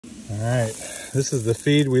All right, this is the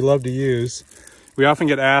feed we love to use. We often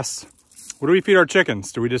get asked, what do we feed our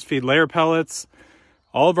chickens? Do we just feed layer pellets?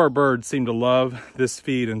 All of our birds seem to love this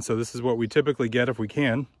feed, and so this is what we typically get if we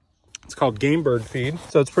can. It's called game bird feed.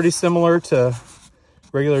 So it's pretty similar to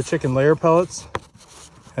regular chicken layer pellets.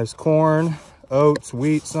 Has corn, oats,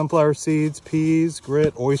 wheat, sunflower seeds, peas,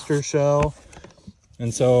 grit, oyster shell.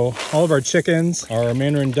 And so all of our chickens, our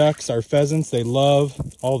Mandarin ducks, our pheasants, they love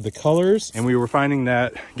all of the colors. And we were finding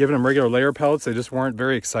that giving them regular layer pellets, they just weren't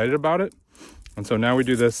very excited about it. And so now we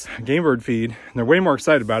do this game bird feed, and they're way more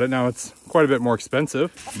excited about it. Now it's quite a bit more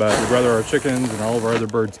expensive, but we'd rather our chickens and all of our other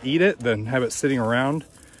birds eat it than have it sitting around.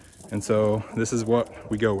 And so this is what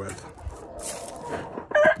we go with.